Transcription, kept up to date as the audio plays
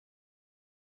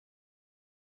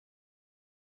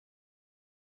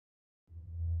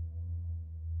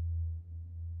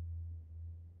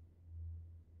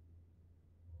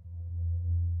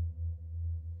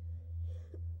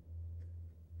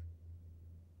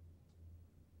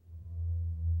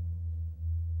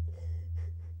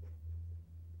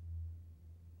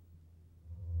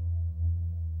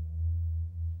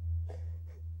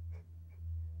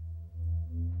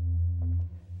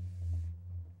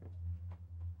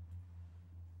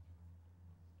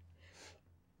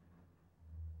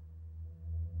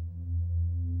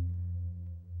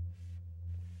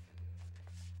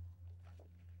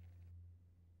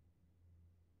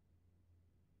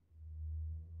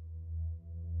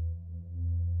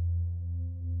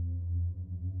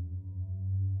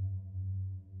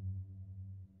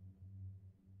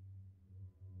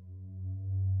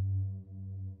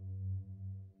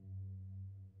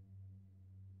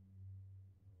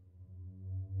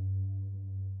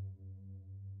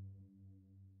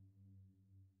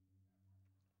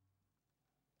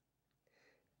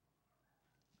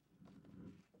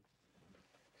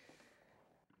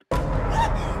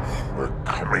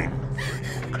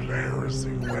Where is he?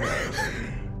 Where is he?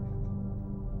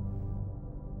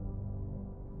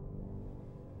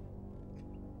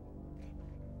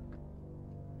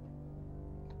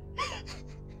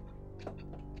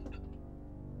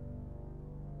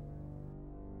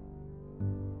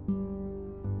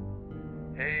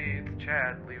 Hey, it's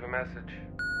Chad. Leave a message.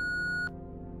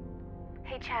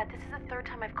 Hey Chad, this is the third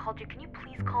time I've called you. Can you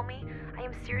please call me? I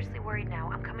am seriously worried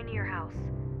now. I'm coming to your house.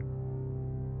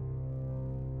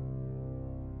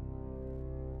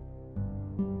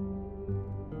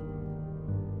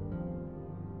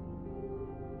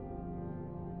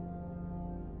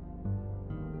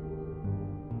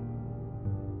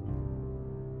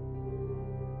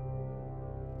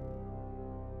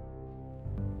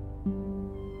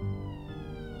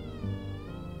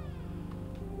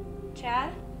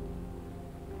 Chad?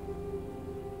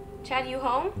 Chad, you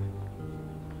home?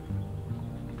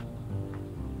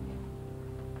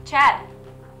 Chad!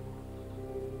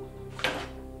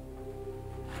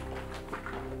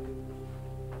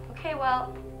 Okay,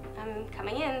 well, I'm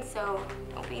coming in, so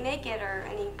don't be naked or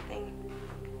anything.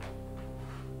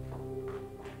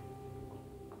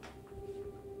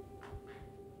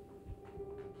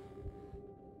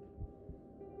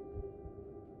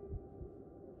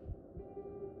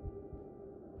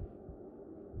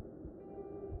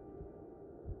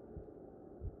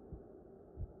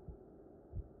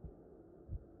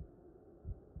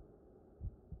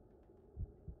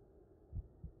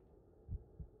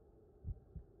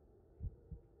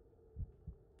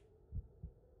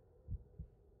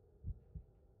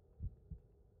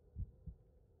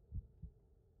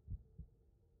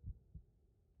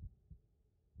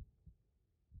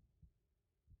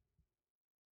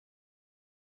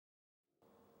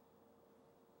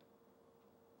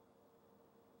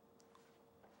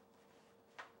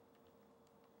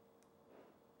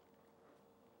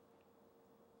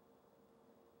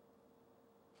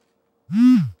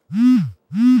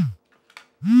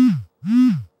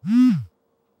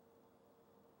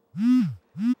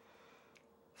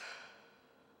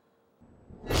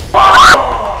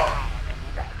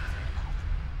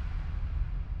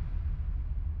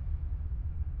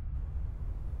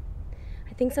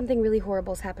 I think something really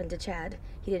horrible's happened to Chad.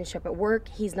 He didn't show up at work,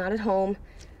 he's not at home.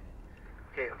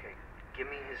 Okay. Give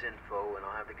me his info and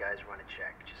I'll have the guys run a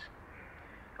check.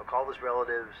 I'll call his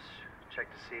relatives, check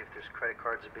to see if there's credit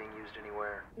cards that are being used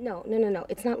anywhere. No.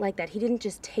 It's not like that. He didn't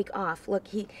just take off. Look,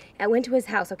 I went to his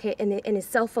house, okay, and his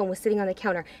cell phone was sitting on the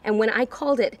counter. And when I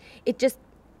called it, it just...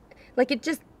 What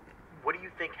do you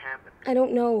think happened? I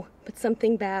don't know, but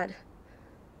something bad.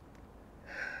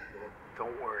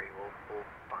 Don't worry, we'll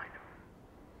find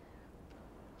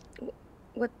him.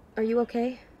 What, are you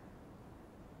okay?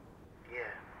 Yeah,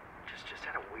 just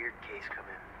had a weird case come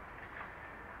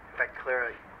in. In fact,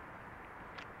 Clara,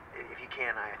 if you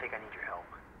can, I think I need your help.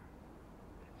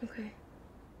 Okay.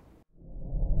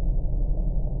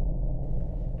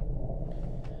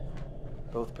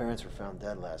 Both parents were found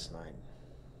dead last night.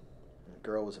 The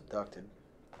girl was abducted.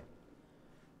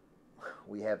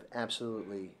 We have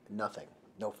absolutely nothing.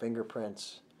 No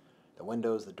fingerprints. The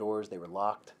windows, the doors, they were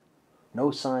locked. No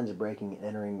signs of breaking and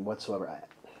entering whatsoever.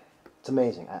 It's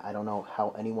amazing. I don't know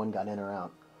how anyone got in or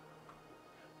out.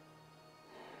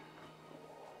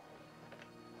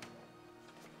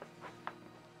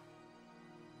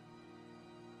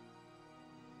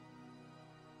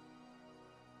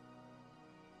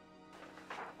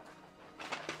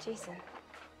 Jason,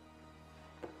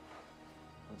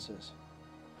 What's this?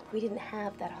 we didn't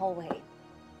have that hallway.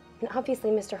 And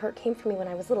obviously Mr. Hurt came for me when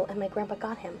I was little and my grandpa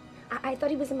got him. I thought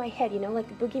he was in my head, you know, like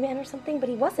the boogeyman or something, but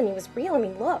he wasn't. He was real. I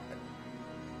mean, look.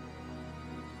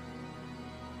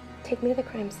 Take me to the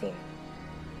crime scene.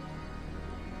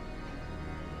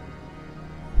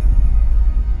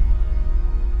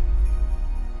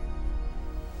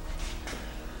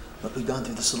 Look, we've gone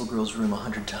through this little girl's room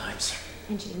 100 times.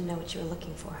 And you didn't know what you were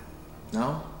looking for.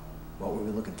 No? What were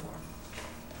we looking for?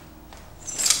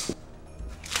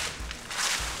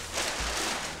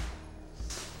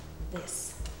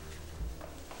 This.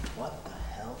 What the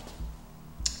hell?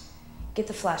 Get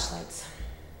the flashlights.